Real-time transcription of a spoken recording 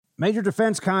Major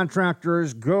defense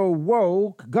contractors go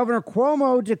woke. Governor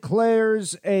Cuomo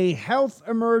declares a health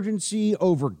emergency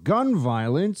over gun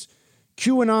violence.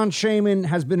 QAnon shaman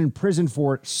has been in prison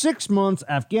for 6 months.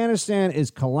 Afghanistan is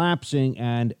collapsing.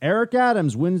 And Eric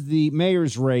Adams wins the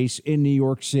mayor's race in New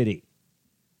York City.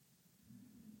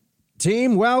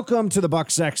 Team, welcome to the Buck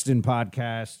Sexton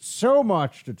podcast. So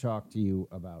much to talk to you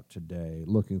about today.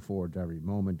 Looking forward to every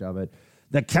moment of it.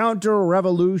 The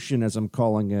counter-revolution, as I'm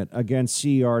calling it, against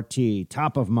CRT,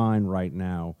 top of mind right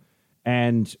now.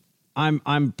 And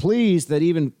I'm pleased that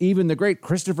even the great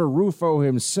Christopher Rufo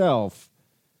himself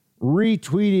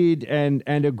retweeted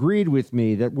and agreed with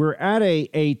me that we're at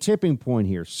a tipping point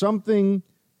here. Something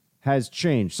has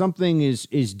changed. Something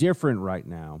is different right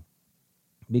now.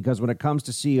 Because when it comes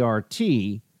to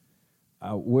CRT,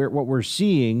 what we're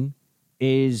seeing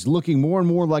is looking more and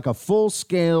more like a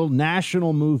full-scale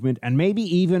national movement and maybe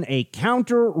even a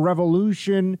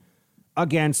counter-revolution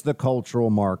against the cultural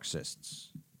Marxists.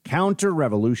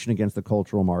 Counter-revolution against the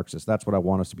cultural Marxists. That's what I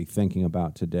want us to be thinking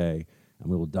about today, and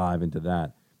we will dive into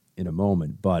that in a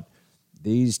moment. But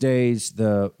these days,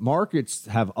 the markets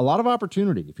have a lot of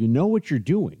opportunity. If you know what you're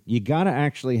doing, you got to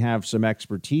actually have some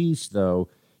expertise, though.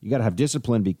 You got to have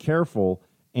discipline, be careful,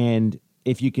 and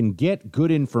if you can get good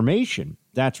information,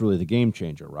 that's really the game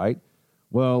changer, right?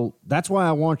 Well, that's why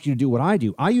I want you to do what I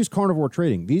do. I use Carnivore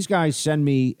Trading. These guys send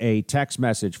me a text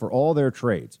message for all their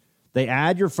trades. They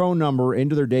add your phone number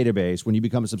into their database when you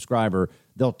become a subscriber.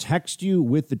 They'll text you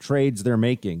with the trades they're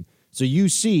making. So you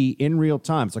see in real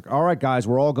time. It's like, all right, guys,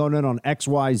 we're all going in on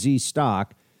XYZ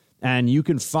stock, and you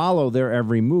can follow their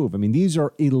every move. I mean, these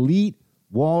are elite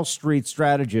Wall Street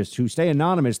strategists who stay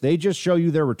anonymous. They just show you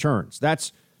their returns.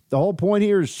 That's the whole point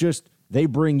here, is just they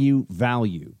bring you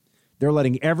value. They're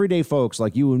letting everyday folks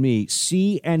like you and me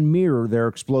see and mirror their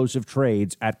explosive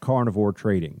trades at Carnivore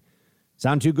Trading.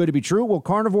 Sound too good to be true? Well,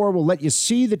 Carnivore will let you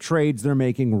see the trades they're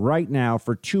making right now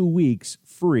for 2 weeks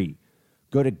free.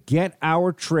 Go to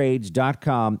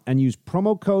getourtrades.com and use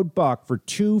promo code BUCK for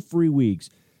 2 free weeks.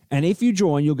 And if you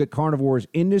join, you'll get Carnivore's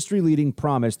industry-leading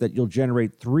promise that you'll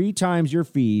generate 3 times your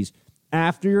fees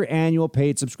after your annual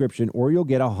paid subscription, or you'll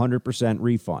get a 100%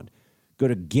 refund. Go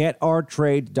to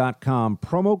getourtrades.com,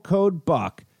 promo code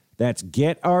BUCK. That's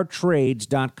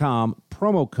getourtrades.com,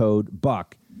 promo code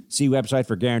BUCK. See website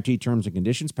for guaranteed terms and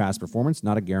conditions. Past performance,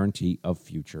 not a guarantee of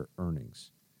future earnings.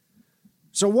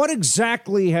 So what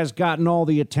exactly has gotten all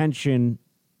the attention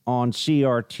on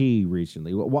CRT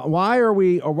recently? Why are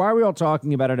we all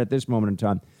talking about it at this moment in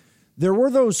time? There were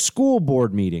those school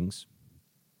board meetings,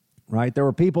 right? There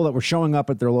were people that were showing up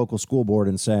at their local school board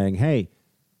and saying, hey,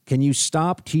 can you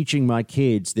stop teaching my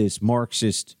kids this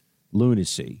Marxist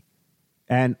lunacy?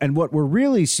 And what we're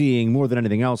really seeing more than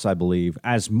anything else, I believe,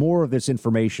 as more of this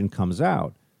information comes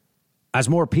out, as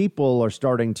more people are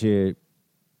starting to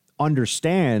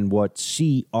understand what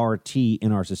CRT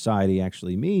in our society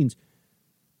actually means,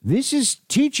 this is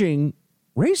teaching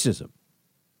racism.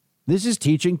 This is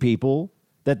teaching people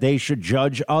that they should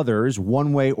judge others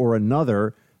one way or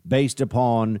another based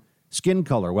upon skin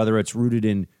color, whether it's rooted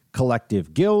in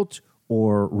collective guilt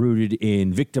or rooted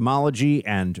in victimology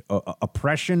and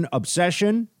oppression,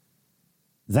 obsession.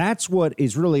 That's what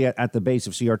is really at the base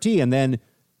of CRT. And then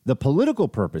the political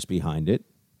purpose behind it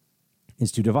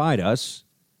is to divide us,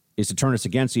 is to turn us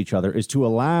against each other, is to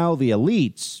allow the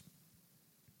elites,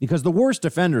 because the worst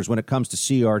offenders when it comes to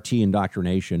CRT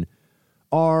indoctrination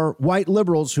are white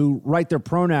liberals who write their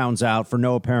pronouns out for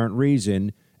no apparent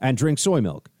reason and drink soy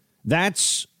milk.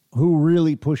 That's who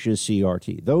really pushes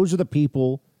CRT. Those are the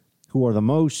people who are the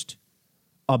most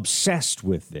obsessed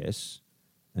with this,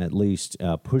 at least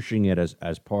pushing it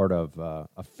as part of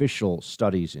official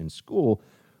studies in school.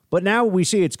 But now we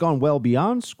see it's gone well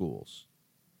beyond schools.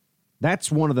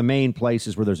 That's one of the main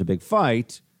places where there's a big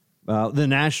fight. The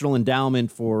National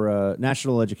Endowment for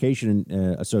National Education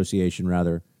Association,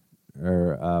 rather,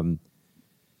 or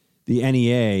the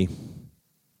NEA,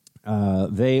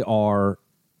 they are,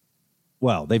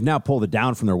 well, they've now pulled it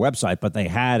down from their website, but they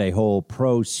had a whole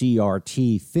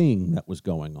pro-CRT thing that was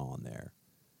going on there.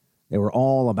 They were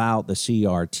all about the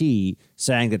CRT,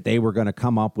 saying that they were going to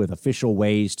come up with official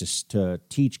ways to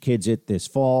teach kids it this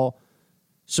fall.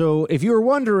 So if you were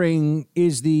wondering,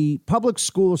 is the public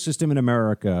school system in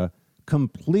America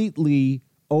completely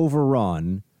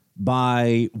overrun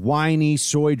by whiny,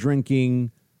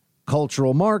 soy-drinking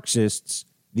cultural Marxists?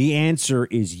 The answer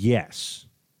is yes.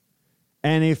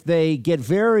 And if they get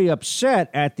very upset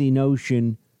at the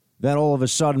notion that all of a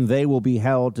sudden they will be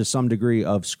held to some degree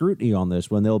of scrutiny on this,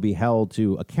 when they'll be held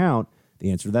to account,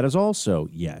 the answer to that is also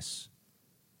yes.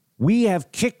 We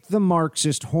have kicked the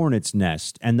Marxist hornet's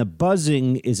nest, and the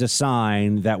buzzing is a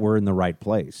sign that we're in the right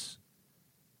place.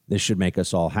 This should make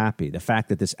us all happy. The fact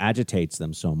that this agitates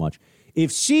them so much. If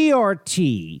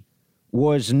CRT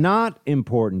was not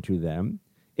important to them,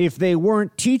 if they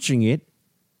weren't teaching it,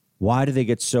 why do they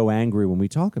get so angry when we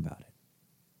talk about it?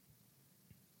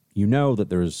 You know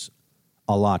that there's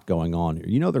a lot going on here.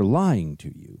 You know they're lying to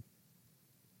you.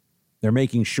 They're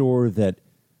making sure that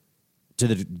to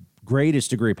the greatest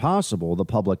degree possible, the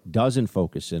public doesn't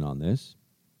focus in on this,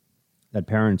 that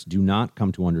parents do not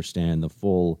come to understand the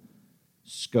full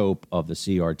scope of the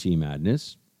CRT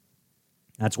madness.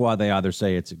 That's why they either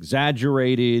say it's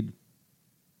exaggerated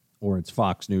or it's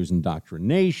Fox News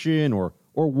indoctrination or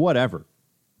whatever.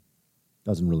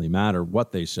 Doesn't really matter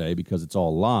what they say because it's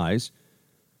all lies.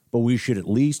 But we should at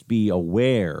least be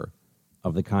aware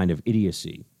of the kind of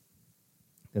idiocy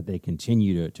that they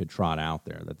continue to trot out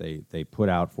there, that they put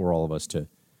out for all of us to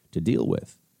deal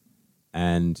with.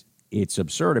 And it's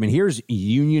absurd. I mean, here's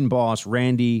union boss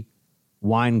Randi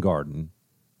Weingarten,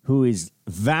 who is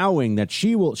vowing that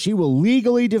she will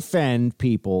legally defend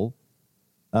people,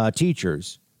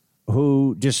 teachers,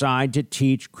 who decide to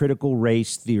teach critical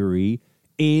race theory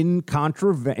in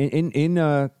contradiction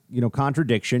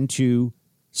to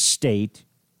state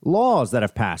laws that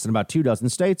have passed in about 24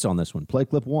 states on this one. Play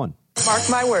clip 1. Mark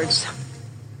my words.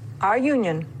 Our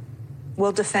union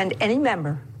will defend any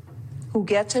member who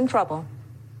gets in trouble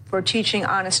for teaching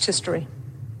honest history.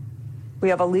 We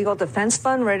have a legal defense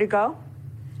fund ready to go,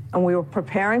 and we are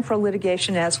preparing for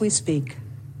litigation as we speak.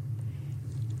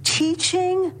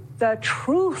 Teaching the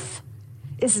truth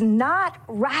is not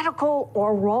radical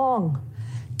or wrong.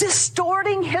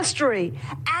 Distorting history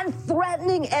and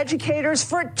threatening educators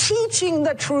for teaching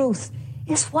the truth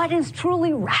is what is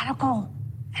truly radical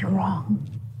and wrong.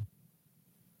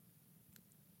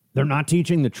 They're not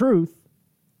teaching the truth.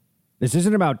 This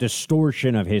isn't about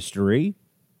distortion of history.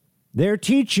 They're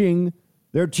teaching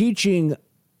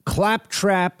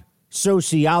claptrap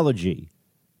sociology.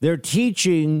 They're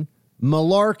teaching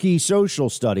malarkey social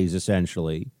studies,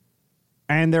 essentially.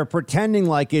 And they're pretending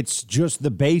like it's just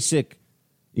the basic,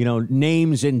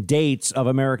 names and dates of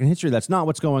American history. That's not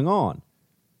what's going on.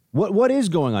 What is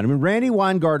going on? I mean, Randi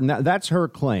Weingarten, that's her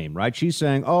claim, right? She's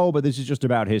saying, but this is just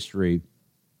about history,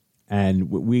 and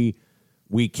we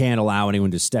can't allow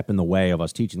anyone to step in the way of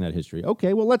us teaching that history.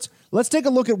 Okay, well, let's take a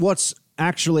look at what's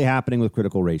actually happening with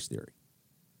critical race theory.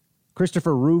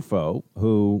 Christopher Rufo,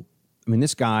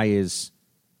 this guy this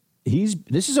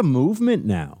is a movement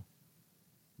now.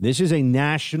 This is a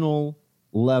national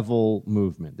level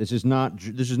movement. This is not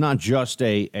just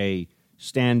a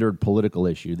standard political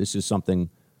issue. This is something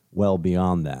well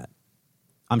beyond that.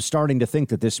 I'm starting to think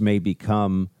that this may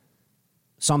become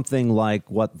something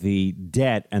like what the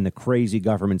debt and the crazy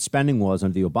government spending was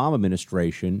under the Obama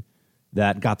administration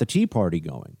that got the Tea Party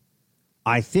going.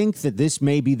 I think that this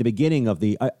may be the beginning of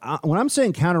when I'm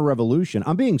saying counter-revolution,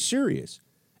 I'm being serious.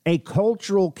 A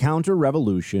cultural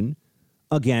counter-revolution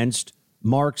against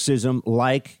Marxism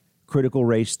like critical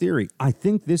race theory. I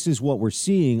think this is what we're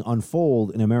seeing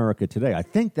unfold in America today. I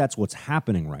think that's what's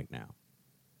happening right now.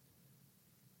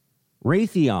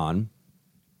 Raytheon,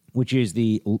 which is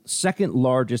the second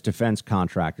largest defense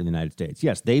contractor in the United States.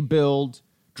 Yes, they build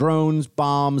drones,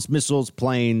 bombs, missiles,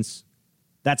 planes.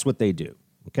 That's what they do,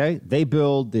 okay? They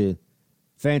build the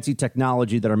fancy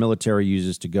technology that our military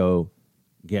uses to go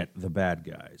get the bad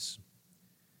guys.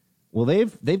 Well,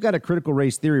 they've got a critical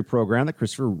race theory program that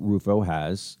Christopher Rufo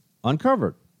has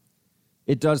uncovered.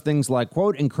 It does things like,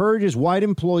 quote, encourages white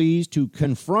employees to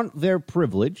confront their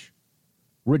privilege,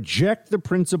 reject the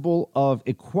principle of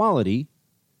equality,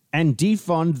 and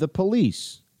defund the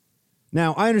police.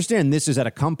 Now, I understand this is at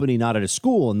a company, not at a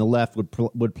school, and the left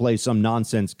would play some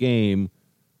nonsense game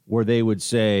where they would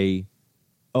say,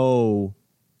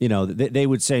 they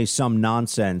would say some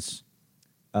nonsense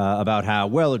about how,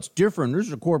 well, it's different. This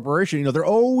is a corporation. They're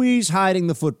always hiding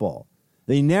the football.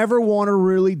 They never want to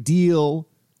really deal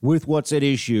with what's at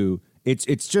issue.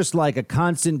 It's just like a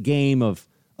constant game of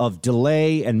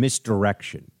delay and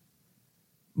misdirection.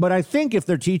 But I think if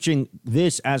they're teaching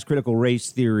this as critical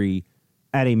race theory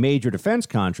at a major defense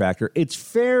contractor, it's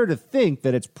fair to think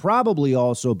that it's probably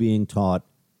also being taught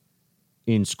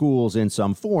in schools in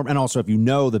some form. And also, if you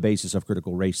know the basis of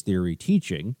critical race theory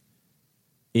teaching,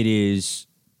 it is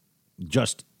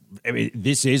just,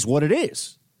 this is what it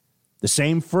is. The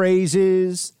same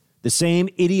phrases, the same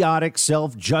idiotic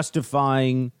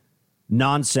self-justifying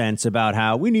nonsense about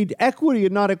how we need equity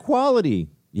and not equality.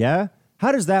 Yeah?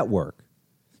 How does that work?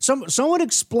 Someone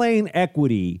explain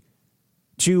equity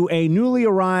to a newly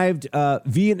arrived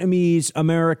Vietnamese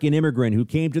American immigrant who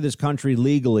came to this country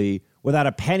legally without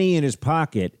a penny in his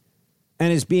pocket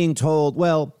and is being told,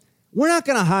 well, we're not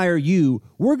going to hire you.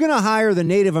 We're going to hire the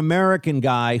Native American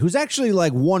guy who's actually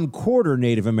like 1/4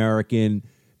 Native American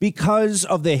because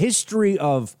of the history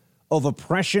of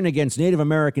oppression against Native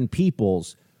American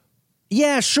peoples.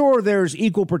 Yeah, sure, there's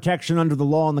equal protection under the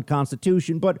law and the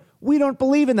Constitution, but we don't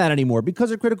believe in that anymore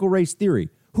because of critical race theory.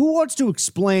 Who wants to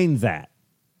explain that?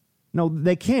 No,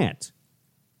 they can't.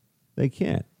 They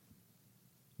can't.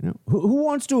 You know, who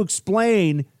wants to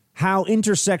explain how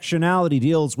intersectionality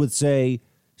deals with, say,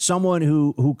 someone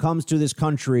who comes to this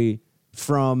country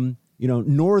from,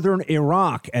 northern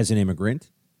Iraq as an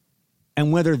immigrant,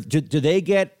 and whether do they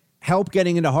get help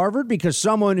getting into Harvard because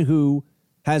someone who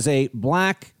has a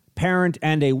black parent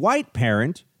and a white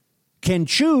parent can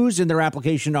choose in their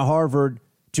application to Harvard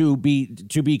to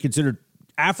be considered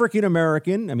African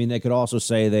American. I mean, they could also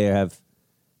say they have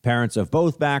parents of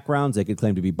both backgrounds. They could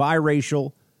claim to be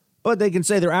biracial, but they can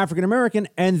say they're African American,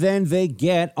 and then they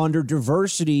get, under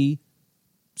diversity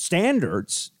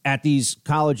standards at these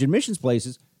college admissions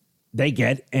places, they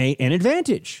get an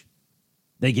advantage.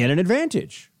 They get an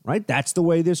advantage, right? That's the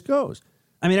way this goes.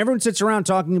 I mean, everyone sits around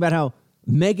talking about how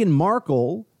Meghan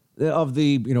Markle, of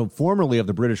the, formerly of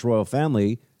the British royal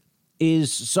family,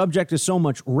 is subject to so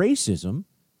much racism.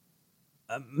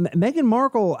 Meghan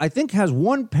Markle, I think, has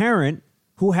one parent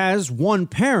who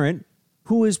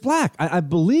is black. I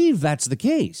believe that's the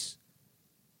case.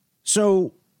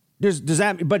 So does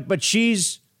that? But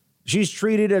she's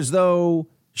treated as though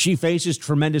she faces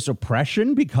tremendous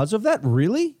oppression because of that.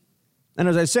 Really? And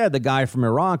as I said, the guy from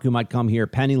Iraq who might come here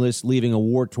penniless, leaving a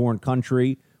war-torn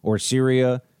country, or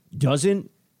Syria, doesn't.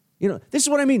 This is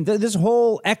what I mean. This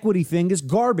whole equity thing is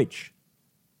garbage.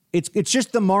 It's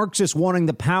just the Marxists wanting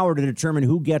the power to determine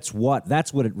who gets what.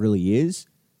 That's what it really is.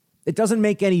 It doesn't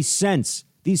make any sense.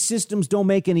 These systems don't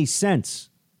make any sense.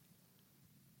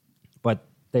 But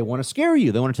they want to scare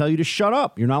you. They want to tell you to shut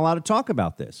up. You're not allowed to talk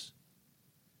about this.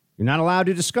 You're not allowed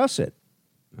to discuss it.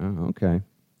 Oh, okay.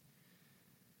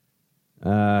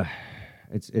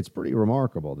 It's pretty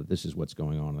remarkable that this is what's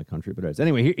going on in the country. But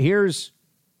anyway, here's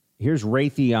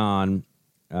Raytheon,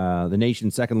 the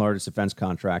nation's second largest defense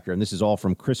contractor. And this is all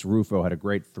from Chris Rufo, had a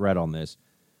great thread on this.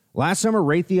 Last summer,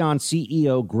 Raytheon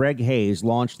CEO Greg Hayes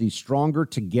launched the Stronger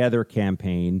Together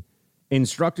campaign,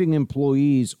 instructing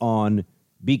employees on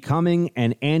becoming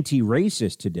an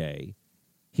anti-racist today.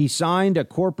 He signed a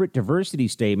corporate diversity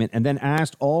statement and then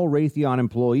asked all Raytheon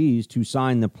employees to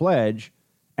sign the pledge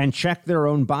and check their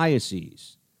own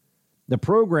biases. The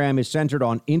program is centered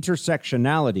on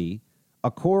intersectionality, a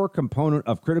core component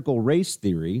of critical race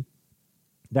theory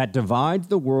that divides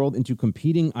the world into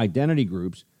competing identity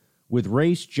groups with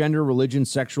race, gender, religion,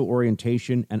 sexual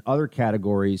orientation, and other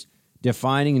categories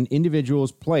defining an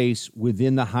individual's place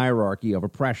within the hierarchy of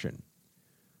oppression.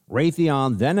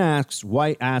 Raytheon then asks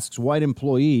white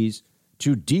employees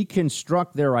to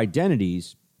deconstruct their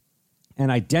identities and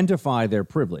identify their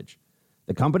privilege.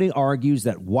 The company argues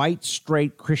that white,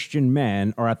 straight Christian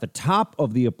men are at the top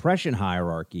of the oppression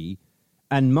hierarchy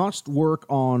and must work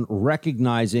on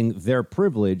recognizing their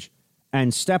privilege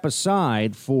and step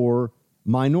aside for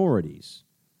minorities.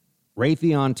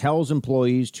 Raytheon tells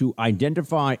employees to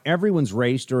identify everyone's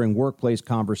race during workplace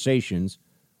conversations.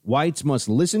 Whites must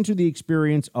listen to the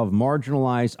experience of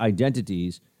marginalized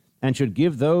identities and should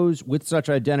give those with such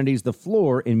identities the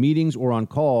floor in meetings or on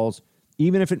calls,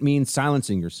 even if it means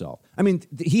silencing yourself. I mean,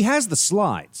 he has the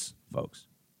slides, folks.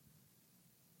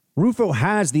 Rufo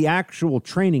has the actual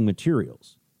training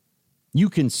materials. You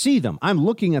can see them. I'm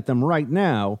looking at them right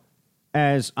now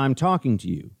as I'm talking to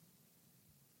you.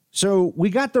 So we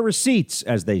got the receipts,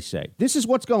 as they say. This is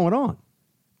what's going on.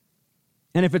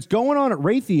 And if it's going on at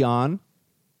Raytheon,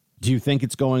 do you think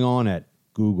it's going on at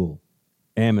Google,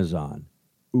 Amazon,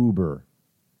 Uber,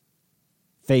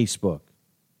 Facebook,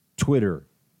 Twitter?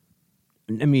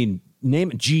 I mean,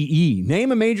 name GE,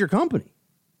 name a major company.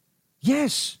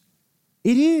 Yes,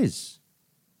 it is.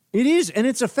 It is, and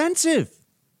it's offensive.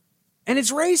 And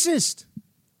it's racist.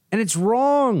 And it's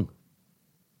wrong.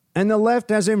 And the left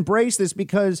has embraced this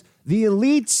because the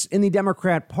elites in the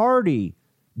Democrat Party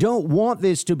don't want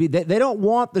this to be, they don't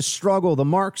want the struggle, the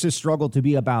Marxist struggle, to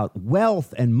be about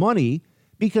wealth and money,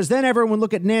 because then everyone would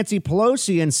look at Nancy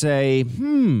Pelosi and say,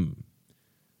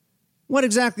 what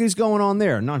exactly is going on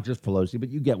there? Not just Pelosi, but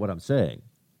you get what I'm saying.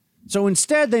 So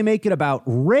instead, they make it about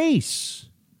race.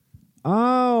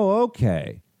 Oh,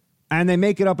 okay. And they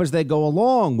make it up as they go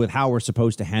along with how we're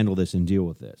supposed to handle this and deal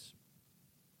with this.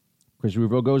 Chris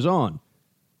Rufo goes on.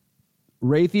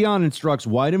 Raytheon instructs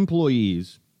white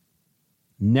employees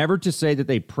never to say that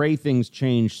they pray things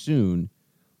change soon.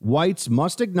 Whites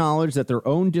must acknowledge that their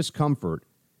own discomfort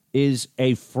is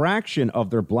a fraction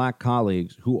of their black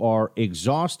colleagues who are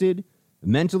exhausted,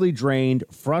 mentally drained,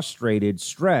 frustrated,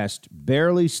 stressed,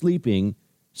 barely sleeping,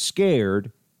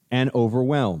 scared, and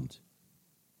overwhelmed.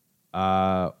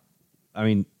 I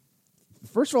mean,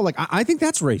 first of all, I think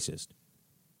that's racist.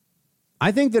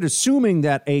 I think that assuming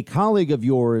that a colleague of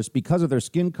yours, because of their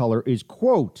skin color, is,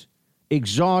 quote,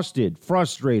 exhausted,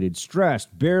 frustrated,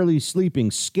 stressed, barely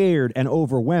sleeping, scared, and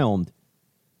overwhelmed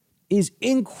is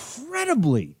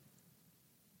incredibly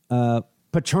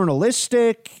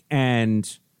paternalistic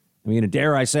and, I mean,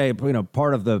 dare I say,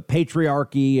 part of the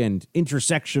patriarchy and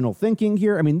intersectional thinking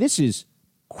here. I mean, this is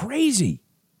crazy.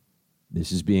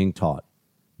 This is being taught.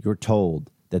 You're told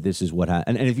that this is what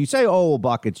happened. And if you say, oh, well,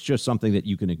 Buck, it's just something that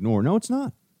you can ignore. No, it's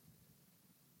not.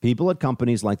 People at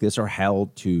companies like this are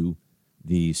held to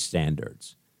these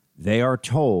standards. They are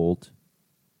told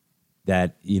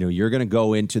that, you're going to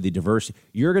go into the diversity.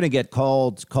 You're going to get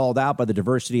called out by the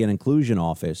diversity and inclusion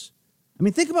office. I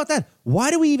mean, think about that.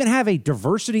 Why do we even have a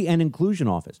diversity and inclusion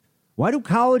office? Why do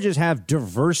colleges have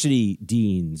diversity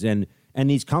deans and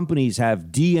these companies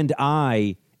have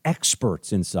D&I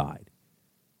experts inside?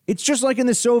 It's just like in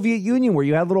the Soviet Union where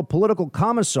you had little political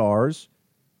commissars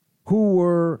who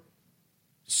were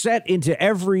set into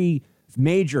every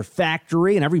major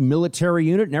factory and every military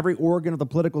unit and every organ of the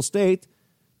political state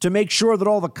to make sure that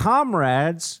all the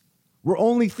comrades were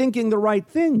only thinking the right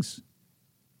things.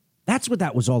 That's what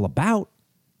that was all about.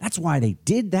 That's why they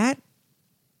did that.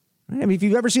 I mean, if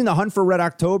you've ever seen The Hunt for Red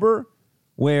October,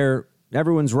 where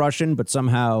everyone's Russian, but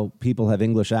somehow people have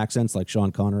English accents like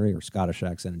Sean Connery, or Scottish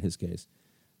accent in his case.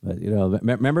 But,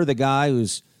 remember the guy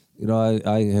who's,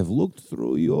 I have looked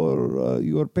through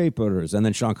your papers, and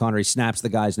then Sean Connery snaps the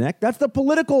guy's neck. That's the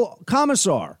political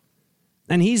commissar.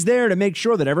 And he's there to make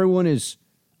sure that everyone is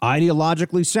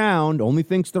ideologically sound, only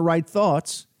thinks the right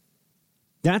thoughts.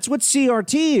 That's what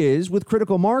CRT is with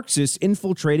critical Marxists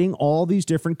infiltrating all these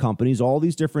different companies, all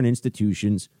these different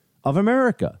institutions of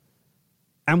America.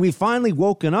 And we've finally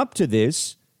woken up to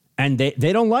this, and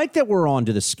they don't like that we're on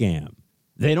to the scam.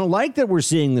 They don't like that we're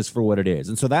seeing this for what it is.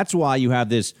 And so that's why you have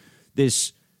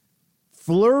this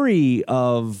flurry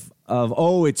of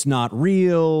oh, it's not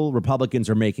real. Republicans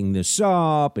are making this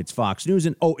up. It's Fox News.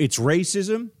 And, oh, it's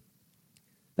racism.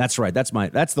 That's right.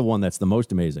 That's the one that's the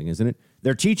most amazing, isn't it?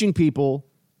 They're teaching people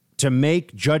to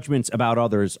make judgments about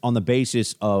others on the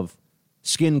basis of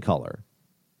skin color.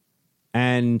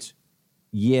 And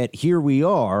yet here we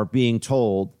are being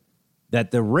told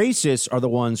that the racists are the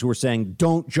ones who are saying,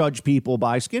 don't judge people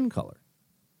by skin color.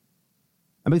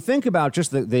 I mean, think about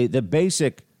just the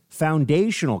basic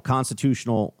foundational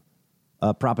constitutional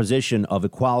proposition of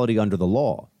equality under the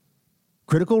law.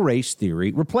 Critical race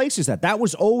theory replaces that. That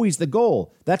was always the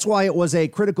goal. That's why it was a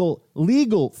critical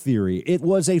legal theory. It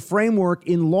was a framework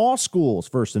in law schools,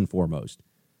 first and foremost.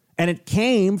 And it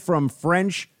came from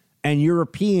French and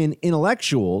European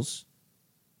intellectuals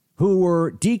who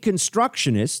were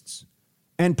deconstructionists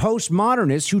and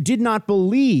postmodernists who did not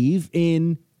believe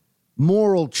in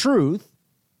moral truth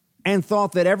and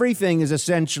thought that everything is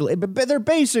essentially, but they're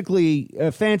basically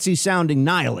fancy-sounding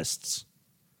nihilists.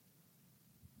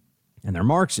 And they're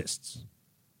Marxists.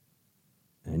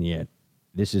 And yet,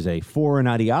 this is a foreign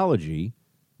ideology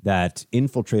that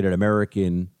infiltrated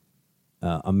American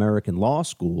law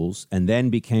schools and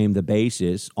then became the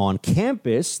basis on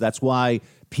campus. That's why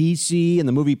PC and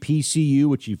the movie PCU,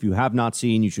 which if you have not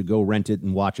seen, you should go rent it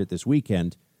and watch it this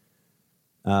weekend.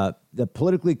 The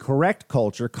politically correct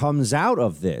culture comes out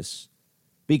of this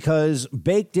because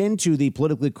baked into the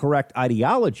politically correct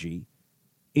ideology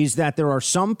is that there are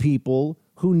some people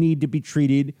who need to be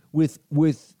treated with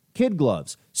kid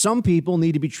gloves. Some people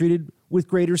need to be treated with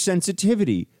greater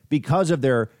sensitivity because of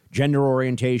their gender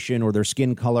orientation or their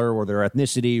skin color or their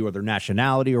ethnicity or their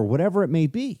nationality or whatever it may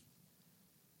be.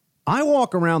 I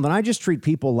walk around and I just treat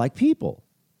people like people.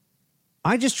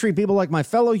 I just treat people like my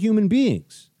fellow human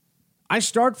beings. I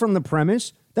start from the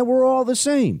premise that we're all the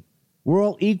same. We're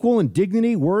all equal in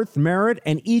dignity, worth, merit,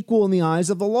 and equal in the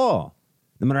eyes of the law.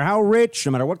 No matter how rich,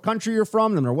 no matter what country you're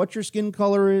from, no matter what your skin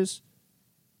color is.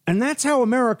 And that's how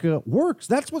America works.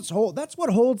 That's what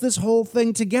holds this whole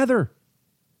thing together.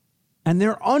 And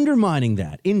they're undermining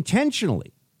that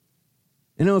intentionally.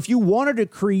 If you wanted to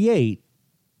create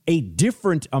a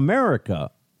different America,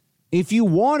 if you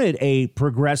wanted a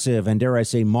progressive and, dare I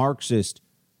say, Marxist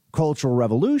cultural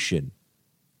revolution,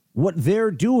 what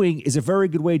they're doing is a very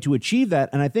good way to achieve that.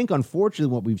 And I think,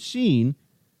 unfortunately, what we've seen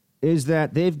is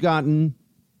that they've gotten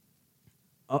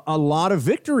a lot of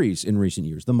victories in recent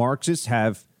years. The Marxists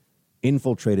have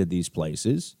infiltrated these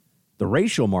places. The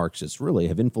racial Marxists really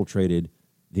have infiltrated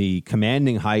the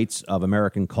commanding heights of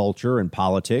American culture and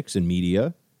politics and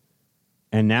media.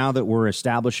 And now that we're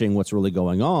establishing what's really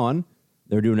going on,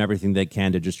 they're doing everything they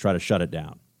can to just try to shut it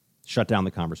down, shut down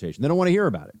the conversation. They don't want to hear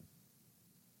about it.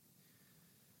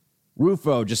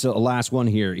 Rufo, just a last one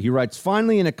here. He writes,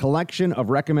 finally, in a collection of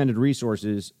recommended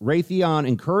resources, Raytheon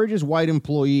encourages white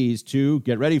employees to,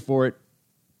 get ready for it,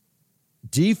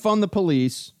 defund the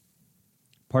police,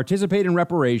 participate in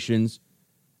reparations,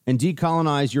 and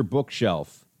decolonize your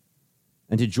bookshelf,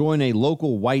 and to join a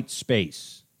local white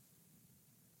space.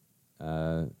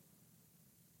 Find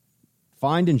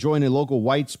and join a local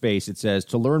white space, it says,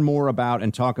 to learn more about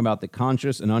and talk about the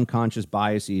conscious and unconscious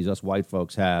biases us white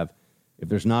folks have. If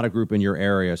there's not a group in your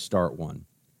area, start one.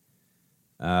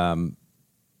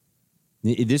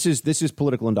 This is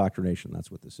political indoctrination.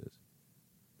 That's what this is.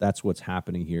 That's what's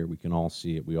happening here. We can all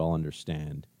see it. We all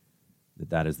understand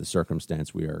that is the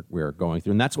circumstance we are going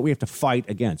through. And that's what we have to fight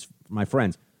against. My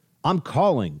friends, I'm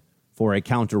calling for a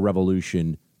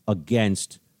counter-revolution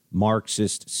against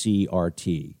Marxist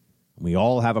CRT. We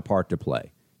all have a part to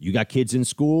play. You got kids in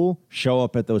school, show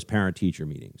up at those parent-teacher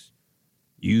meetings.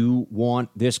 You want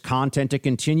this content to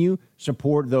continue?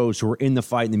 Support those who are in the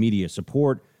fight in the media.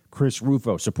 Support Chris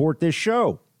Rufo. Support this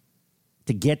show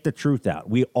to get the truth out.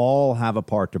 We all have a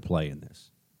part to play in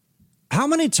this. How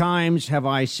many times have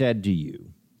I said to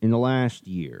you in the last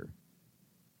year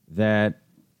that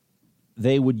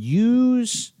they would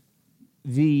use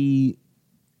the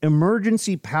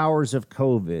emergency powers of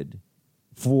COVID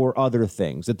for other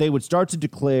things, that they would start to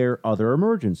declare other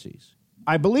emergencies?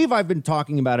 I believe I've been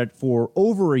talking about it for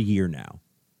over a year now.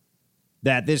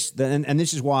 And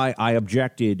this is why I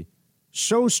objected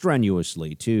so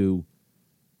strenuously to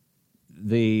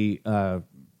the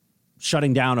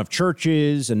shutting down of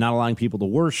churches and not allowing people to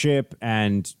worship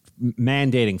and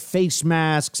mandating face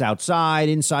masks outside,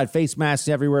 inside face masks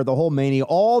everywhere, the whole mania,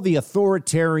 all the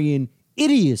authoritarian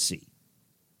idiocy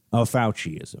of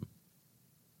Fauciism.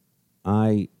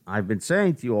 I've been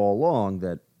saying to you all along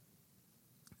that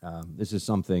this is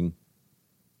something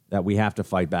that we have to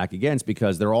fight back against,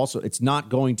 because it's not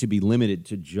going to be limited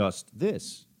to just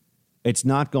this. It's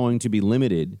not going to be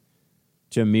limited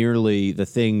to merely the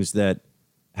things that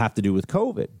have to do with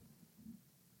COVID.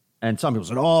 And some people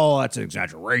said, oh, that's an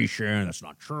exaggeration. That's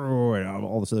not true. And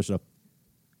all this other stuff.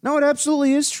 No, it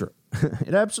absolutely is true.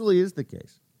 It absolutely is the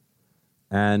case.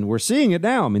 And we're seeing it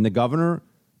now. I mean, the governor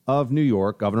of New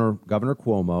York, Governor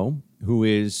Cuomo, who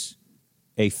is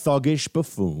a thuggish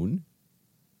buffoon,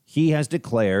 he has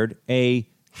declared a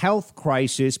health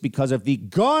crisis because of the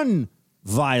gun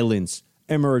violence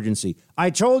emergency. I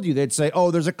told you they'd say,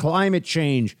 oh, there's a climate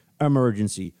change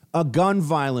emergency, a gun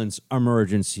violence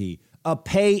emergency, a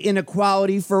pay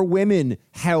inequality for women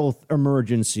health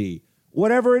emergency,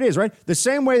 whatever it is, right? The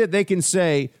same way that they can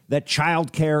say that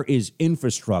childcare is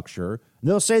infrastructure,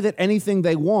 they'll say that anything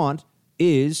they want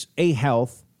is a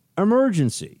health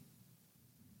emergency.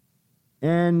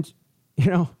 And,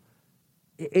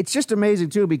 it's just amazing,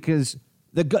 too, because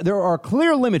there are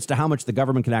clear limits to how much the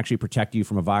government can actually protect you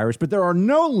from a virus, but there are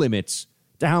no limits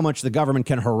to how much the government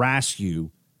can harass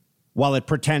you while it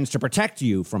pretends to protect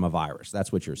you from a virus.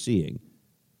 That's what you're seeing.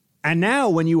 And now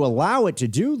when you allow it to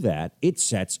do that, it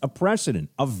sets a precedent,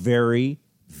 a very,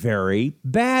 very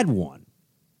bad one.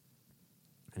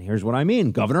 And here's what I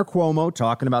mean. Governor Cuomo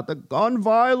talking about the gun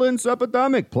violence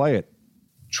epidemic. Play it.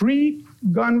 Treat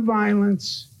gun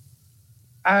violence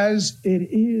as it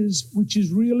is, which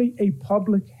is really a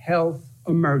public health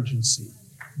emergency.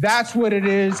 That's what it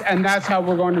is, and that's how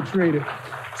we're going to treat it.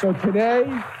 So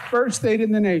today, first state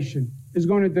in the nation is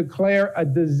going to declare a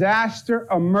disaster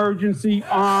emergency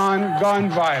on gun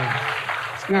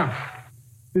violence. Now,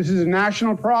 this is a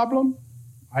national problem.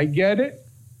 I get it.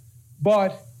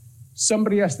 But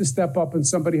somebody has to step up and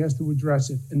somebody has to address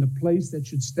it. And the place that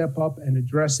should step up and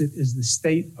address it is the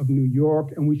state of New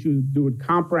York. And we should do it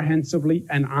comprehensively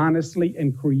and honestly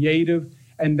and creative.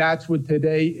 And that's what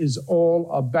today is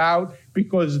all about,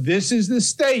 because this is the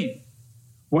state.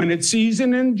 When it sees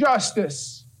an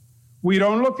injustice, we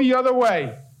don't look the other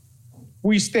way.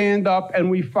 We stand up and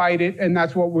we fight it. And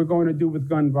that's what we're going to do with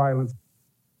gun violence.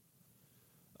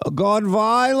 A gun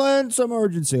violence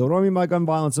emergency. What do I mean by gun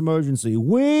violence emergency?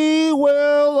 We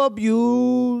will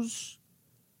abuse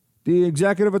the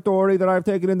executive authority that I've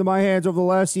taken into my hands over the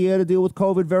last year to deal with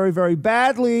COVID very, very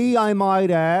badly, I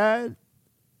might add,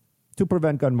 to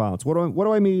prevent gun violence. What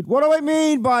do I mean? What do I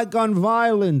mean by gun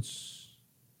violence?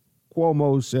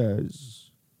 Cuomo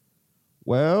says.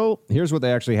 Well, here's what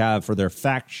they actually have for their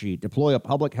fact sheet. Deploy a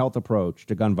public health approach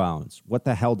to gun violence. What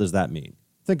the hell does that mean?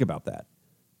 Think about that.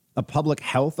 a public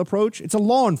health approach. It's a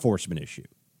law enforcement issue.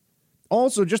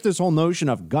 Also, just this whole notion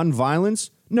of gun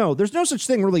violence. No, there's no such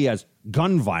thing really as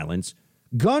gun violence.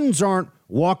 Guns aren't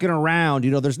walking around.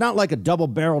 There's not like a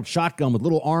double-barreled shotgun with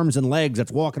little arms and legs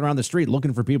that's walking around the street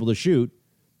looking for people to shoot.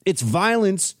 It's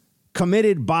violence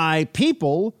committed by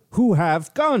people who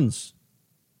have guns.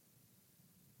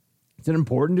 It's an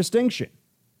important distinction.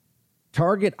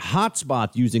 Target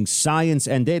hotspots using science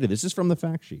and data. This is from the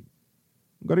fact sheet.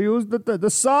 I'm going to use the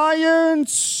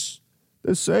science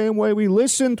the same way we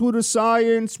listened to the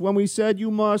science when we said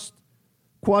you must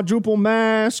quadruple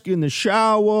mask in the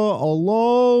shower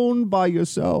alone by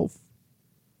yourself.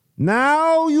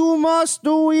 Now you must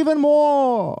do even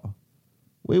more.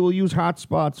 We will use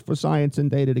hotspots for science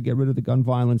and data to get rid of the gun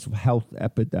violence health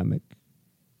epidemic.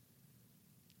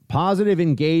 Positive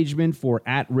engagement for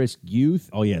at-risk youth.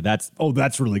 Oh yeah, that's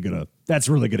really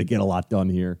gonna get a lot done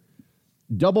here.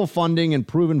 Double funding and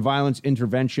proven violence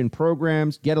intervention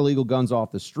programs. Get illegal guns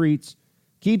off the streets.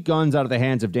 Keep guns out of the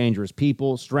hands of dangerous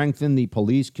people. Strengthen the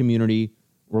police-community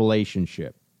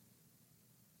relationship.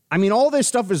 I mean, all this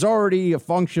stuff is already a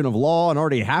function of law and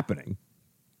already happening.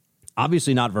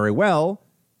 Obviously not very well,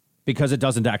 because it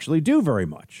doesn't actually do very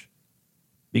much.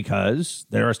 Because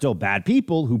there are still bad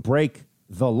people who break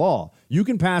the law. You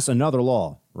can pass another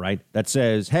law, right, that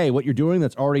says, hey, what you're doing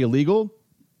that's already illegal,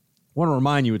 I want to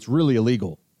remind you it's really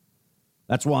illegal.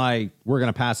 That's why we're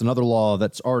going to pass another law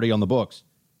that's already on the books.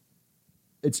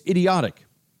 It's idiotic.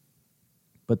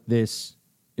 But this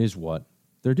is what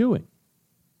they're doing.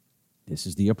 This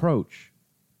is the approach.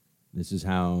 This is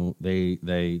how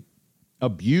they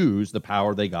abuse the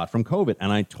power they got from COVID.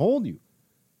 And I told you,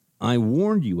 I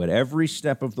warned you at every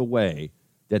step of the way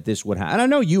that this would happen. And I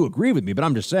know you agree with me, but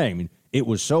I'm just saying, I mean, it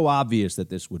was so obvious that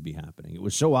this would be happening. It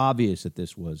was so obvious that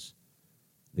this was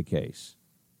the case.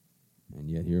 And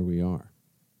yet here we are.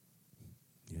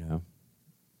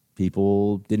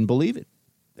 People didn't believe it.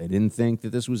 They didn't think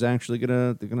that this was actually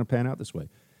gonna pan out this way.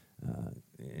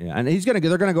 And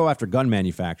they're gonna go after gun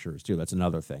manufacturers too. That's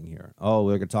another thing here. Oh,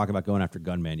 they're gonna talk about going after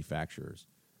gun manufacturers,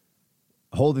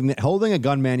 holding a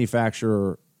gun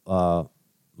manufacturer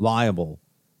liable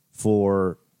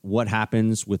for what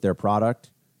happens with their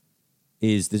product.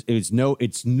 It's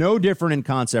no different in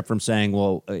concept from saying,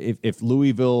 well, if a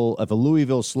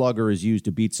Louisville Slugger is used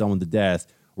to beat someone to death,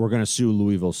 we're going to sue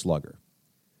Louisville Slugger.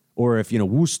 Or if,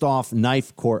 Wusthof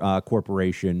Knife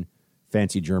Corporation,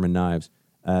 fancy German knives,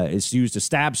 is used to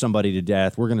stab somebody to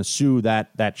death, we're going to sue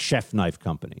that chef knife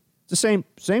company. It's the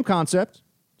same concept.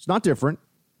 It's not different.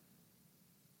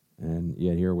 And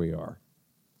yet here we are.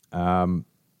 QAnon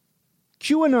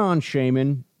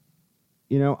shaman.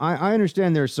 I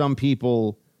understand there are some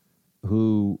people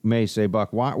who may say,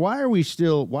 Buck, why are you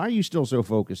still so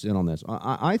focused in on this?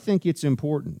 I think it's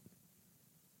important.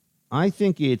 I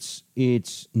think it's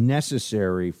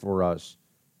necessary for us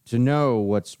to know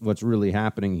what's really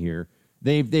happening here.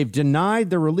 They've denied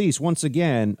the release once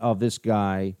again of this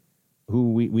guy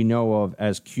who we know of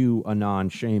as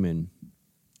QAnon shaman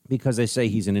because they say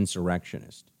he's an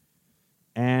insurrectionist.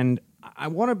 And I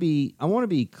want to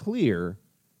be clear.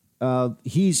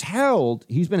 He's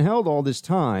been held all this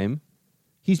time.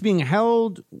 He's being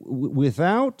held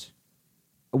without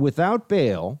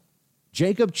bail,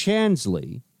 Jacob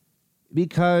Chansley,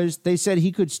 because they said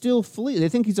he could still flee. They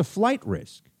think he's a flight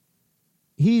risk.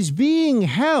 He's being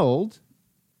held.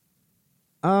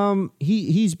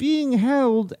 He's being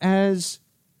held as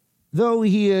though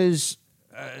he is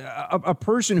a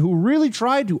person who really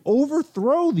tried to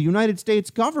overthrow the United States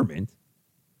government.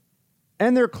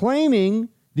 And they're claiming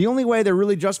the only way they're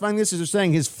really justifying this is they're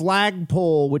saying his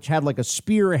flagpole, which had like a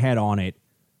spearhead on it,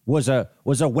 was a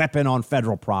weapon on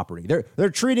federal property. They're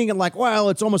treating it like, well,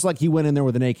 it's almost like he went in there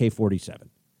with an AK-47.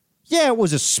 Yeah, it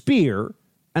was a spear,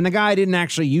 and the guy didn't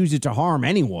actually use it to harm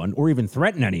anyone or even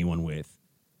threaten anyone with.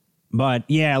 But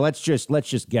yeah, let's just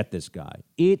get this guy.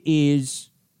 It is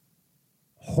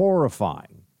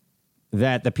horrifying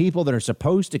that the people that are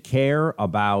supposed to care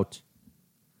about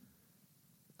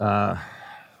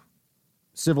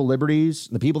civil liberties,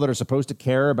 the people that are supposed to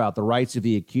care about the rights of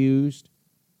the accused,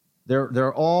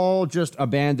 they're all just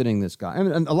abandoning this guy.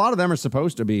 And a lot of them are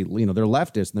supposed to be, they're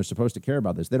leftists and they're supposed to care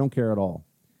about this. They don't care at all.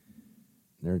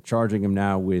 They're charging him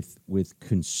now with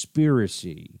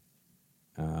conspiracy.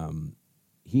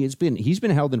 He's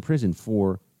been held in prison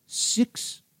for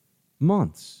 6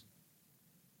 months.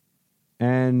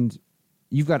 And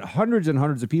you've got hundreds and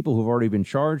hundreds of people who've already been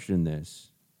charged in this.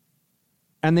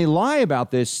 And they lie about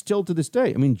this still to this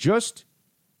day. I mean, just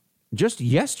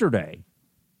yesterday,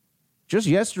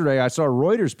 I saw a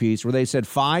Reuters piece where they said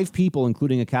 5 people,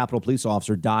 including a Capitol police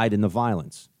officer, died in the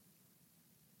violence.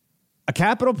 A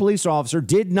Capitol police officer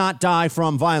did not die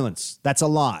from violence. That's a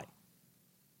lie.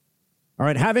 All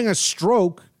right, having a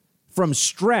stroke from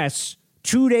stress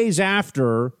 2 days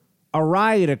after a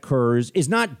riot occurs is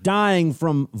not dying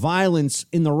from violence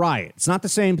in the riot. It's not the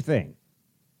same thing.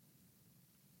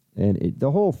 And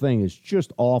the whole thing is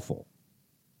just awful.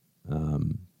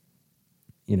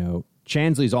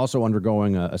 Chansley's also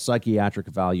undergoing a psychiatric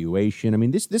evaluation. I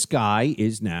mean, this guy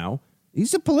is now,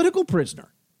 he's a political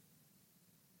prisoner.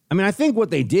 I mean, I think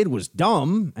what they did was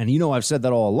dumb. And, I've said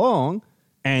that all along.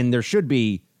 And there should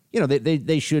be,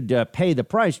 they should pay the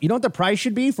price. You know what the price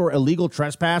should be for illegal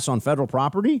trespass on federal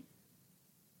property?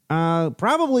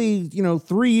 Probably,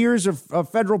 3 years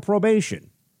of federal probation.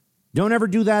 Don't ever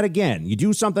do that again. You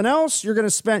do something else, you're going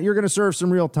to serve some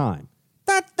real time.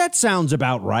 That sounds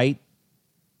about right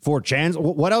for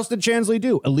Chansley. What else did Chansley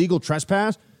do? Illegal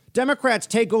trespass? Democrats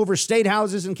take over state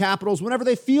houses and capitals whenever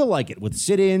they feel like it with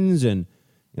sit-ins and,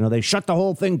 they shut the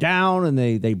whole thing down and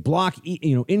they block,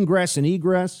 ingress and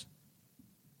egress.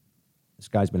 This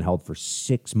guy's been held for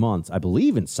 6 months, I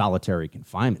believe, in solitary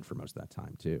confinement for most of that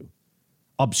time, too.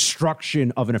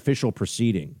 Obstruction of an official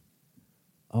proceeding.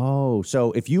 Oh,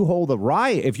 so if you hold a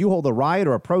riot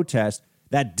or a protest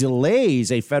that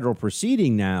delays a federal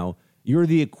proceeding now, you're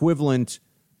the equivalent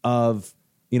of,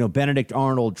 Benedict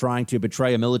Arnold trying to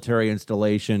betray a military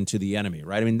installation to the enemy,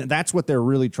 right? I mean, that's what they're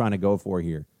really trying to go for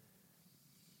here.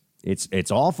 It's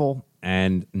awful,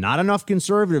 and not enough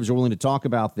conservatives are willing to talk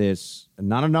about this.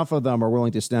 Not enough of them are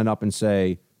willing to stand up and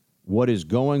say, what is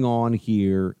going on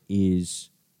here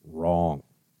is wrong.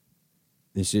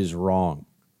 This is wrong.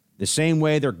 The same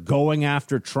way they're going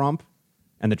after Trump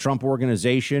and the Trump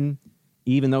organization,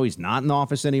 even though he's not in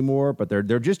office anymore, but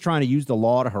they're just trying to use the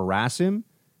law to harass him.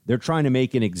 They're trying to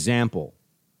make an example.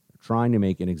 They're trying to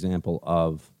make an example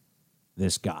of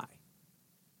this guy.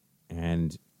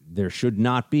 And there should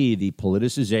not be the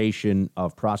politicization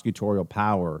of prosecutorial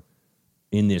power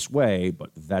in this way, but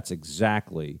that's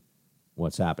exactly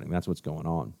what's happening. That's what's going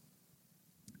on.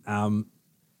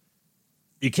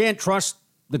 You can't trust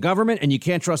the government and you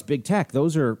can't trust big tech.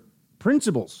 Those are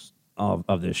principles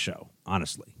of this show,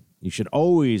 honestly. You should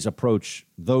always approach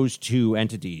those two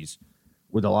entities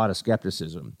with a lot of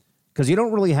skepticism because you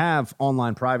don't really have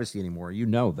online privacy anymore. You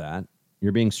know that.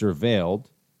 You're being surveilled.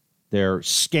 They're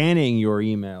scanning your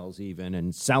emails even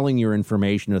and selling your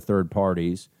information to third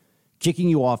parties, kicking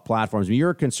you off platforms. When you're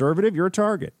a conservative, you're a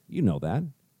target. You know that.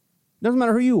 Doesn't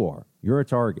matter who you are. You're a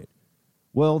target.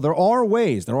 Well, there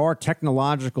are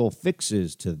technological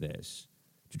fixes to this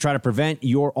to try to prevent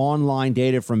your online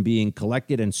data from being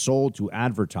collected and sold to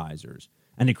advertisers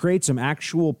and to create some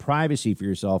actual privacy for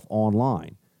yourself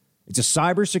online. It's a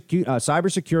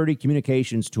cybersecurity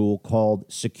communications tool called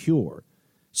Secure.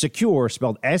 Secure,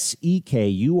 spelled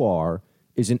S-E-K-U-R,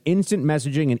 is an instant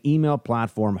messaging and email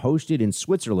platform hosted in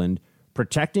Switzerland,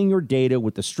 protecting your data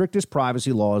with the strictest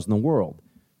privacy laws in the world.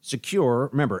 Secure,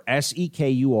 remember,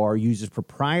 S-E-K-U-R, uses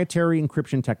proprietary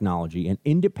encryption technology, an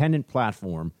independent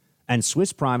platform, and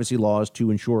Swiss privacy laws to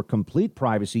ensure complete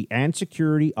privacy and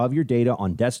security of your data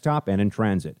on desktop and in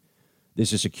transit.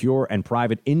 This is secure and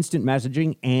private instant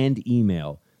messaging and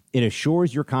email. It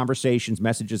assures your conversations,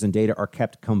 messages, and data are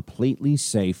kept completely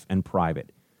safe and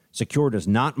private. Secure does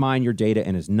not mine your data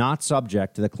and is not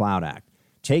subject to the Cloud Act.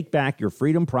 Take back your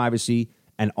freedom, privacy,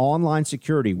 and online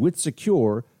security with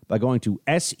Secure by going to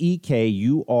sekur.com.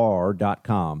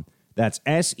 That's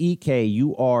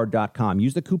sekur.com.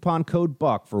 Use the coupon code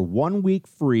BUCK for 1 week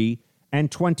free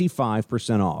and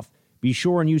 25% off. Be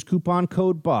sure and use coupon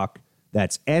code BUCK.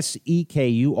 That's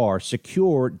sekur,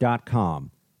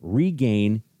 secure.com.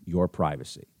 Regain your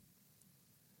privacy.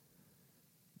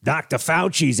 Dr.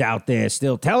 Fauci's out there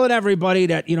still telling everybody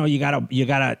that, you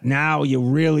gotta now you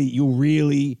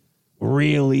really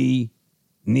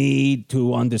need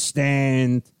to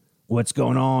understand what's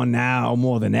going on now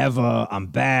more than ever. I'm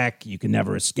back. You can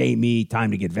never escape me.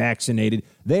 Time to get vaccinated.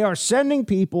 They are sending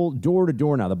people door to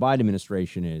door now. The Biden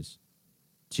administration is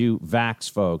to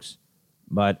vax folks.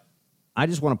 But I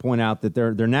just want to point out that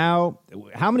they're now,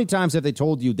 how many times have they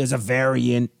told you there's a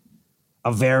variant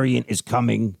is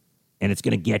coming and it's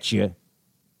going to get you?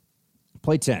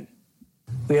 Play 10.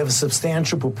 We have a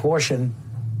substantial proportion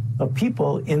of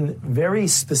people in very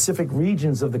specific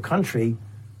regions of the country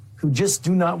who just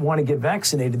do not want to get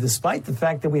vaccinated, despite the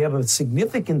fact that we have a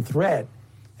significant threat,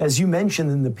 as you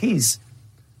mentioned in the piece,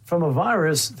 from a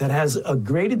virus that has a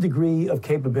greater degree of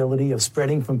capability of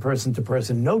spreading from person to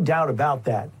person. No doubt about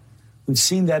that. We've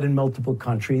seen that in multiple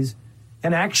countries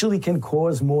and actually can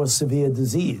cause more severe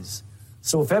disease.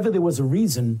 So if ever there was a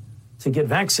reason to get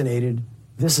vaccinated,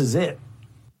 this is it.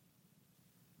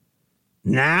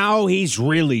 Now he's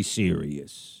really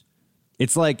serious.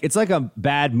 It's like a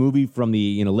bad movie from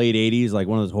the late 80s, like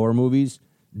one of those horror movies.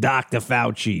 Dr.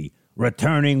 Fauci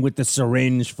returning with the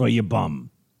syringe for your bum.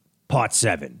 Part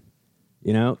 7.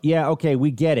 Yeah, okay,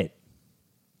 we get it.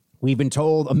 We've been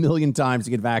told a million times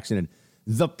to get vaccinated.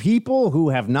 The people who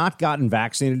have not gotten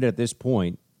vaccinated at this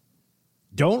point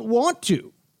don't want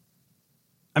to.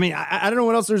 I mean, I don't know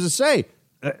what else there's to say.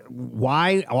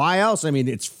 Why else? I mean,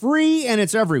 it's free and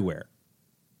it's everywhere.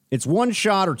 It's one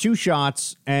shot or two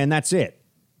shots, and that's it.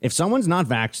 If someone's not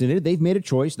vaccinated, they've made a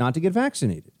choice not to get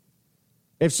vaccinated.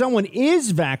 If someone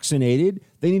is vaccinated,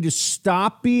 they need to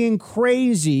stop being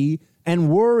crazy and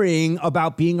worrying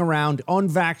about being around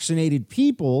unvaccinated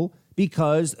people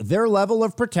because their level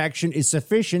of protection is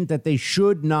sufficient that they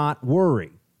should not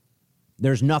worry.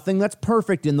 There's nothing that's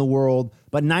perfect in the world,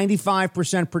 but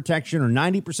 95% protection or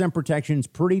 90% protection is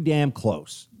pretty damn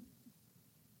close.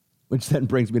 Which then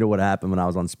brings me to what happened when I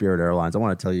was on Spirit Airlines. I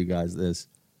want to tell you guys this.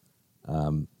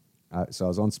 So I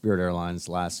was on Spirit Airlines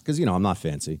because, I'm not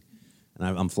fancy.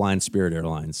 And I'm flying Spirit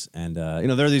Airlines. And,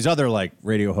 there are these other,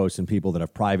 radio hosts and people that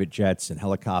have private jets and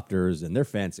helicopters, and they're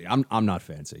fancy. I'm not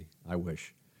fancy. I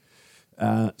wish.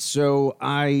 So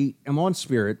I am on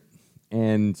Spirit,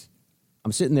 and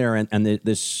I'm sitting there, and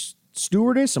this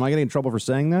stewardess, am I getting in trouble for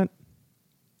saying that?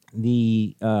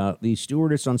 The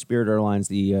stewardess on Spirit Airlines,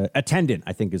 the attendant,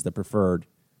 I think is the preferred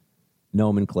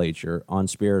nomenclature on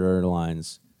Spirit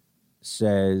Airlines,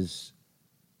 says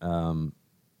that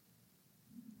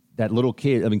little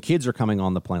kid, kids are coming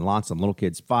on the plane, lots of them, little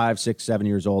kids, 5, 6, 7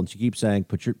 years old, and she keeps saying,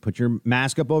 put your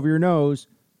mask up over your nose,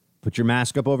 put your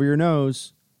mask up over your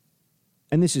nose.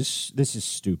 And this is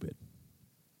stupid.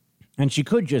 And she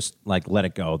could just let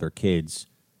it go. They're kids.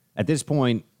 At this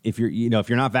point, if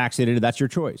you're not vaccinated, that's your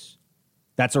choice.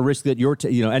 That's a risk that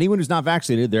anyone who's not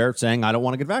vaccinated, they're saying, I don't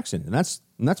want to get vaccinated.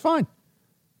 And that's fine.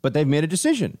 But they've made a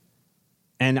decision.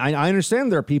 And I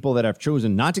understand there are people that have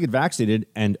chosen not to get vaccinated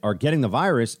and are getting the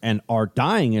virus and are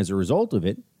dying as a result of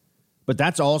it. But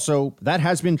that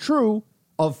has been true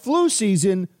of flu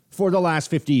season for the last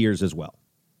 50 years as well.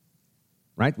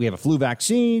 Right? We have a flu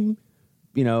vaccine.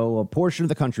 A portion of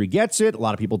the country gets it. A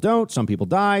lot of people don't. Some people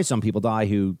die. Some people die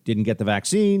who didn't get the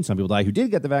vaccine. Some people die who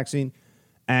did get the vaccine.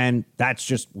 And that's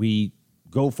just, we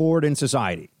go forward in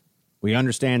society. We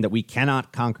understand that we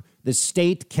cannot conquer, the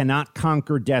state cannot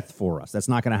conquer death for us. That's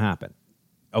not going to happen.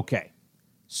 Okay.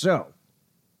 So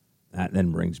that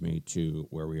then brings me to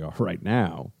where we are right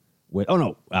now.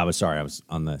 I was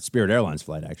on the Spirit Airlines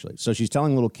flight, actually. So she's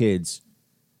telling little kids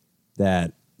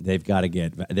that they've got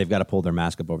to pull their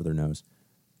mask up over their nose.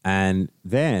 And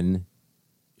then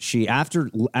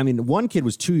one kid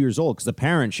was 2 years old because the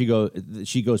parent, she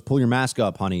goes, pull your mask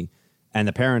up, honey. And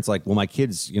the parent's like, well, my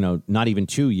kid's, not even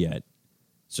 2 yet.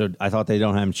 So I thought they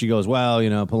don't have him. She goes,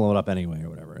 well, pull it up anyway or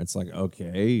whatever. It's like,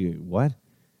 okay, what?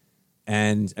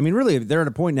 And really, they're at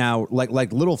a point now,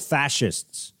 like little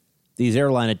fascists, these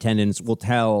airline attendants will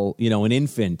tell, an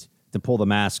infant to pull the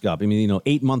mask up.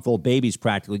 8-month-old babies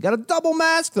practically got a double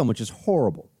mask them, which is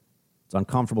horrible. It's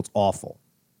uncomfortable. It's awful.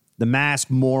 The mask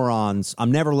morons,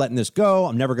 I'm never letting this go.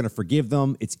 I'm never going to forgive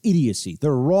them. It's idiocy.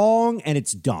 They're wrong and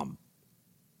it's dumb.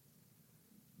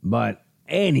 But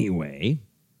anyway,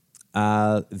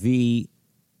 the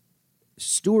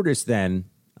stewardess then,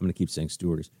 I'm going to keep saying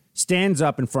stewardess, stands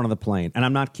up in front of the plane, and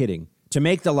I'm not kidding, to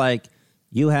make the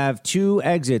you have 2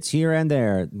 exits here and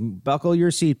there, buckle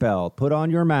your seatbelt, put on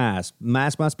your mask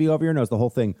must be over your nose, the whole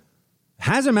thing,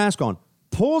 has a mask on,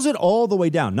 pulls it all the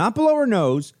way down, not below her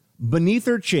nose, beneath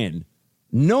her chin,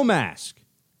 no mask.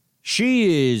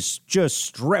 She is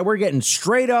just we're getting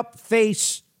straight up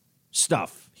face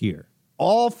stuff here.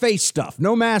 All face stuff,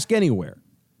 no mask anywhere.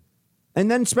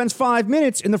 And then spends 5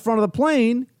 minutes in the front of the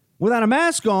plane without a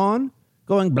mask on,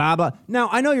 going blah, blah. Now,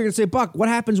 I know you're going to say, Buck, what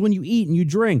happens when you eat and you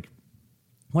drink?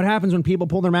 What happens when people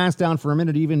pull their mask down for a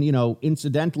minute, even,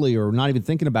 incidentally or not even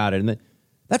thinking about it? And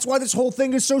that's why this whole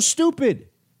thing is so stupid.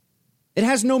 It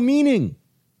has no meaning.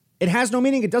 It has no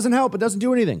meaning. It doesn't help. It doesn't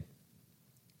do anything.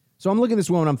 So I'm looking at this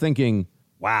woman. I'm thinking,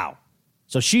 wow.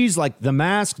 So she's like the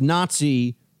mask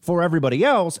Nazi for everybody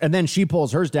else. And then she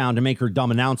pulls hers down to make her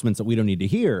dumb announcements that we don't need to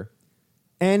hear.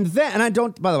 And I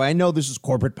don't, by the way, I know this is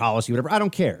corporate policy, whatever. I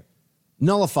don't care.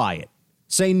 Nullify it.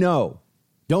 Say no.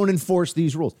 Don't enforce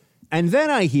these rules. And then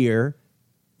I hear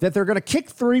that they're going to kick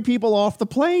 3 people off the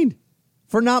plane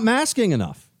for not masking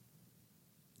enough.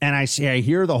 And I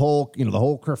hear the whole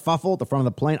kerfuffle at the front of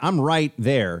the plane. I'm right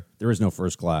there. There is no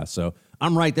first class. So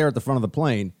I'm right there at the front of the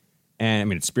plane.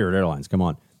 And it's Spirit Airlines. Come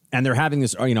on. And they're having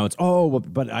this,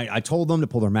 but I told them to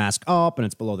pull their mask up and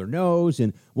it's below their nose.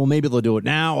 And well, maybe they'll do it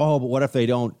now. Oh, but what if they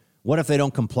don't? What if they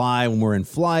don't comply when we're in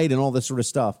flight and all this sort of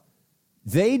stuff?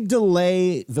 They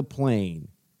delay the plane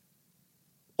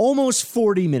almost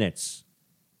 40 minutes.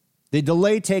 They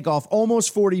delay takeoff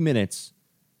almost 40 minutes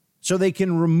so they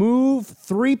can remove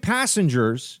 3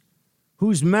 passengers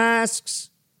whose masks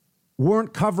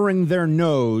weren't covering their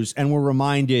nose and were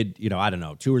reminded,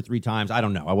 2 or 3 times. I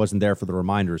don't know. I wasn't there for the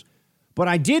reminders. But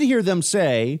I did hear them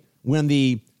say when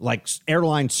the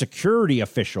airline security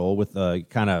official with the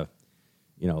kind of,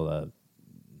 the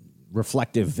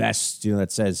reflective vest,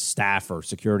 that says staff or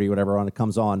security, whatever on it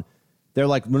comes on. They're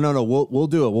like, no, we'll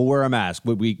do it. We'll wear a mask.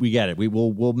 We get it.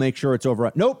 We'll make sure it's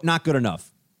over. Nope, not good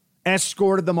enough.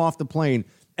 Escorted them off the plane.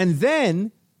 And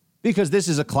then, because this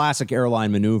is a classic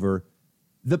airline maneuver,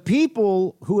 the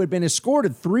people who had been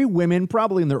escorted, 3 women,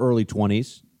 probably in their early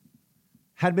 20s,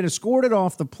 had been escorted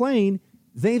off the plane.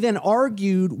 They then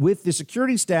argued with the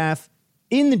security staff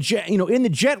in the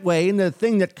jetway, in the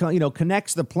thing that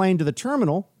connects the plane to the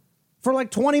terminal, for like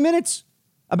 20 minutes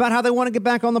about how they want to get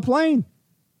back on the plane.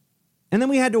 And then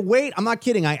we had to wait. I'm not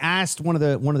kidding. I asked one of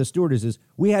the stewardesses.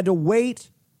 We had to wait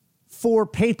for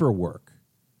paperwork.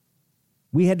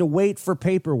 We had to wait for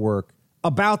paperwork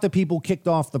about the people kicked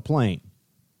off the plane.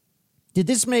 Did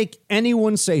this make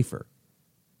anyone safer?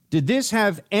 Did this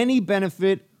have any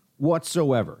benefit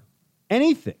whatsoever?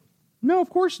 Anything? No, of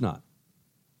course not.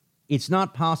 It's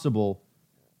not possible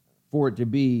for it to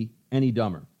be any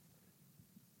dumber.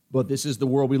 But this is the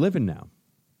world we live in now.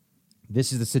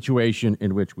 This is the situation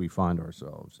in which we find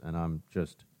ourselves. And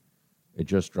it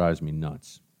just drives me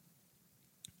nuts.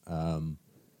 All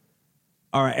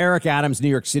right, Eric Adams, New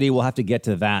York City. We'll have to get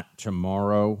to that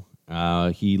tomorrow.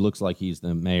 He looks like he's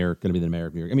the mayor, going to be the mayor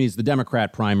of New York. I mean, he's the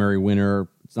Democrat primary winner.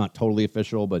 It's not totally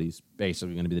official, but he's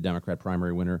basically going to be the Democrat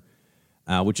primary winner,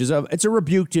 which is it's a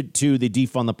rebuke to the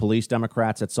defund the police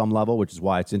Democrats at some level, which is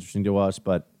why it's interesting to us.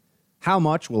 But how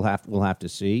much we'll have to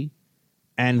see.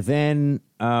 And then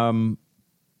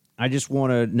I just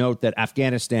want to note that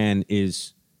Afghanistan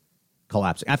is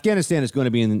collapsing. Afghanistan is going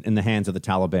to be in the hands of the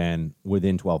Taliban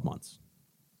within 12 months.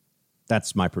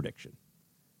 That's my prediction.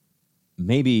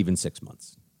 Maybe even 6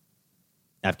 months.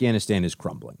 Afghanistan is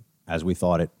crumbling, as we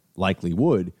thought it likely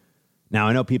would. Now,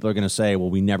 I know people are going to say,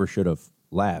 well, we never should have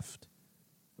left.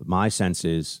 But my sense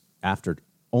is, after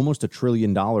almost $1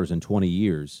 trillion in 20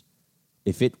 years,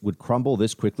 if it would crumble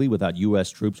this quickly without U.S.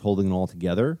 troops holding it all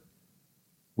together,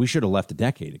 we should have left a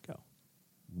decade ago.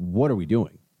 What are we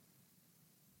doing?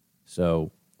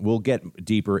 So we'll get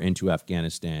deeper into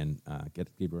Afghanistan.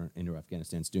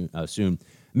 Soon.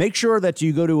 Make sure that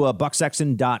you go to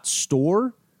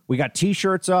bucksexton.store. We got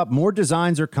T-shirts up. More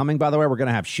designs are coming, by the way. We're going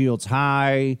to have Shields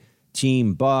High,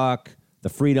 Team Buck, the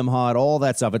Freedom Hut, all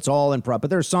that stuff. It's all in prep. But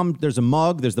there's a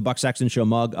mug. There's the Buck Sexton Show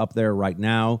mug up there right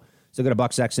now. So go to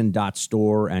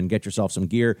bucksexton.store and get yourself some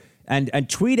gear. And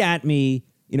tweet at me.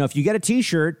 If you get a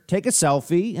T-shirt, take a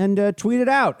selfie and tweet it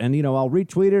out. And, I'll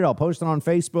retweet it. I'll post it on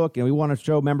Facebook. We want to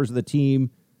show members of the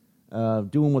team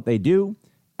doing what they do.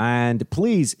 And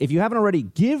please, if you haven't already,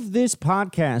 give this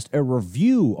podcast a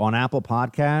review on Apple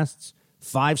Podcasts.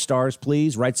 5 stars,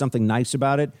 please. Write something nice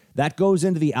about it. That goes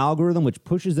into the algorithm, which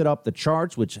pushes it up the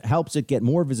charts, which helps it get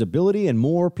more visibility and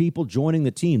more people joining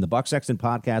the team. The Buck Sexton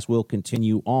podcast will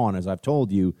continue on, as I've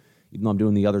told you, even though I'm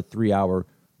doing the other 3-hour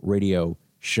radio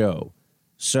show.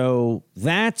 So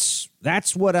that's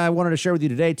what I wanted to share with you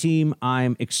today, team.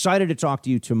 I'm excited to talk to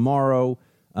you tomorrow.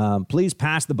 Please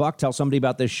pass the buck. Tell somebody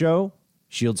about this show.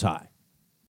 Shields High.